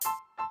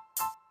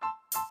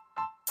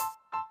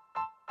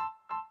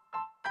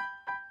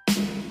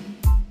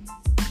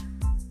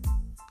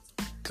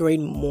great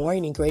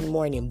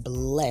morning,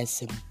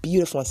 blessed,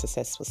 beautiful, and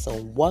successful.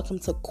 So welcome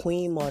to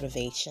Queen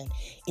Motivation.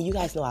 And you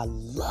guys know I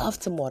love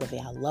to motivate,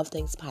 I love to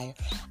inspire,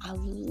 I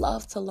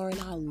love to learn,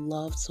 I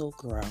love to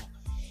grow.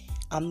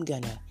 I'm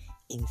gonna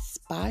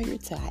inspire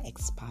till I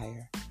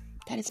expire.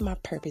 That is my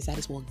purpose. That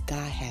is what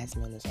God has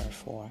me on this earth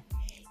for.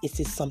 It's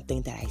just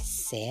something that I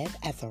said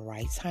at the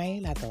right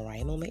time, at the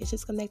right moment. It's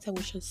just connected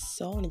with your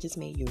soul and it just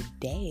made your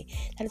day.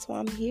 That is why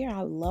I'm here.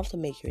 I love to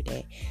make your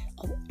day.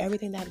 Of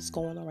everything that is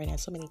going on right now,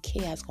 so many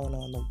chaos going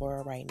on in the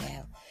world right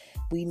now.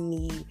 We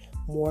need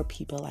more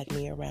people like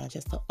me around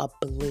just to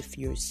uplift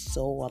your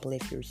soul,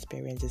 uplift your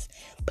spirit, and just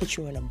put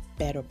you in a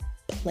better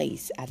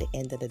place at the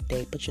end of the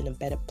day, put you in a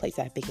better place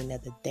at the beginning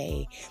of the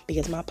day.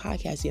 Because my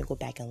podcast, you can go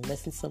back and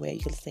listen to it. You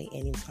can listen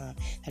anytime.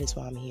 That is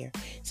why I'm here.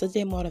 So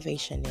today's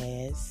motivation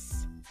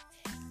is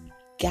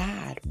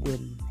God will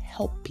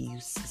help you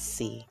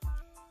succeed.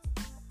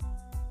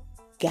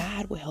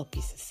 God will help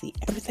you succeed.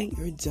 Everything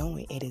you're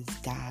doing, it is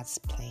God's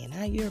plan,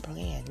 not your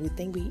plan. We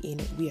think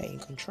we are in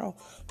control,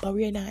 but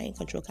we are not in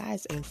control. God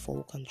is in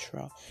full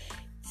control.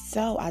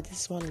 So I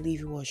just want to leave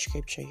you with a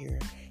scripture here,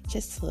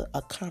 just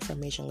a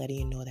confirmation letting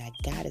you know that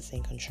God is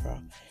in control.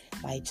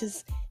 Like,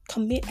 just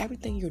commit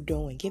everything you're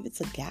doing. Give it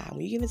to God.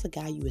 When you give it to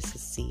God, you will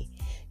succeed.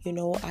 You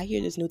know, I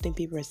hear this new thing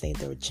people are saying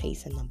they're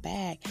chasing the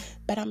bag,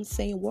 but I'm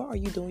saying, what are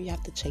you doing? You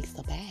have to chase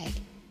the bag.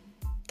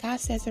 God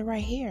says it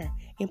right here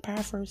in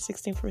Proverbs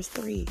 16 verse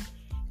 3.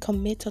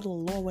 Commit to the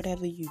Lord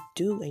whatever you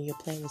do and your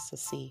plan will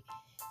succeed.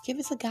 Give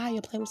it to God,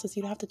 your plan will succeed.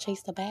 You don't have to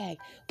chase the bag.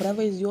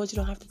 Whatever is yours, you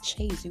don't have to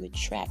chase. You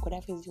attract.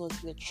 Whatever is yours,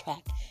 you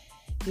attract.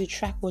 You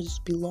attract what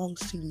belongs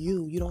to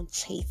you. You don't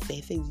chase it.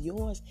 If it's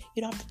yours,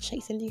 you don't have to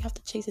chase it. And you have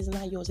to chase it. It's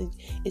not yours.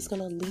 It's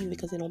going to leave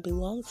because it don't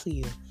belong to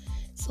you.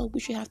 So we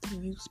should have to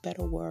use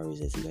better words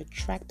as you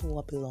attract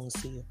what belongs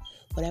to you.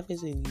 Whatever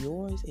is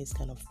yours, it's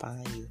going to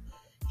find you.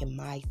 It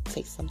might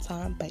take some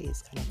time, but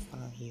it's going to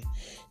find you.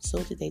 So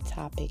today's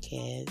topic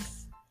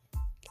is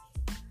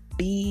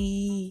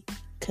be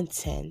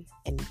content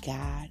and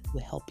God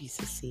will help you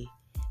succeed.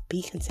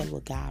 Be content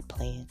with God's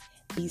plan.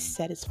 Be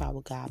satisfied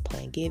with God's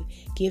plan.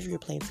 Give your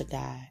plan to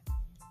God,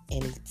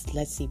 and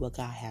let's see what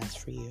God has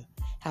for you.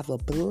 Have a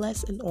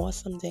blessed and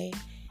awesome day.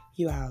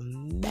 You are a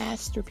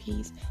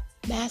masterpiece.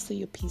 Master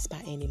your peace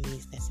by any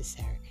means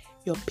necessary.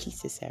 Your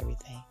peace is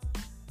everything.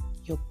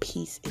 Your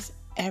peace is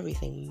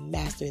everything.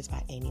 Master it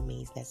by any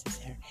means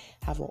necessary.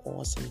 Have an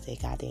awesome day.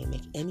 God didn't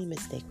make any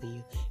mistake with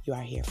you. You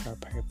are here for a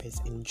purpose.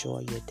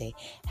 Enjoy your day.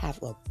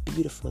 Have a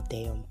beautiful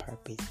day on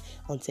purpose.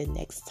 Until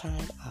next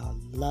time, I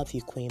love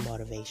you, Queen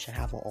Motivation.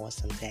 Have an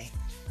awesome day.